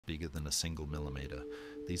bigger than a single millimetre.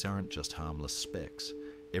 These aren't just harmless specks.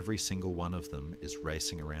 Every single one of them is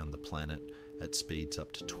racing around the planet at speeds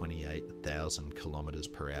up to 28,000 kilometres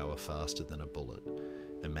per hour faster than a bullet.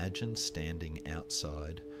 Imagine standing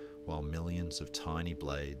outside while millions of tiny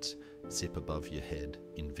blades zip above your head,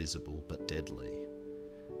 invisible but deadly.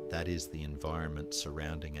 That is the environment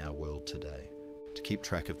surrounding our world today. To keep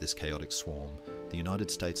track of this chaotic swarm, the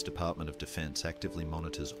United States Department of Defense actively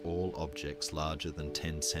monitors all objects larger than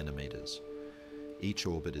 10 centimetres. Each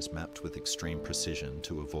orbit is mapped with extreme precision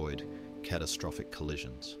to avoid catastrophic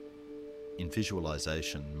collisions. In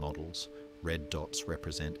visualization models, red dots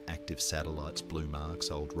represent active satellites, blue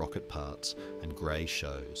marks old rocket parts, and grey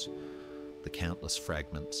shows the countless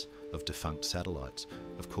fragments of defunct satellites.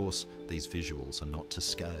 Of course, these visuals are not to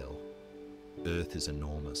scale. Earth is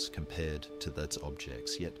enormous compared to those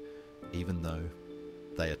objects, yet even though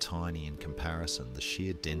they are tiny in comparison, the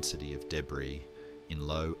sheer density of debris in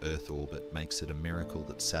low Earth orbit makes it a miracle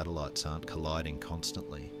that satellites aren't colliding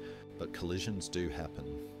constantly. But collisions do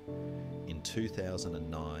happen. In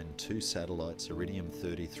 2009, two satellites,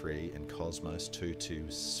 Iridium-33 and Cosmos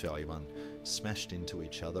 2271, smashed into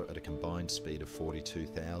each other at a combined speed of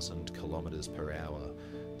 42,000 kilometers per hour.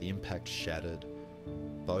 The impact shattered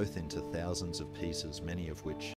both into thousands of pieces, many of which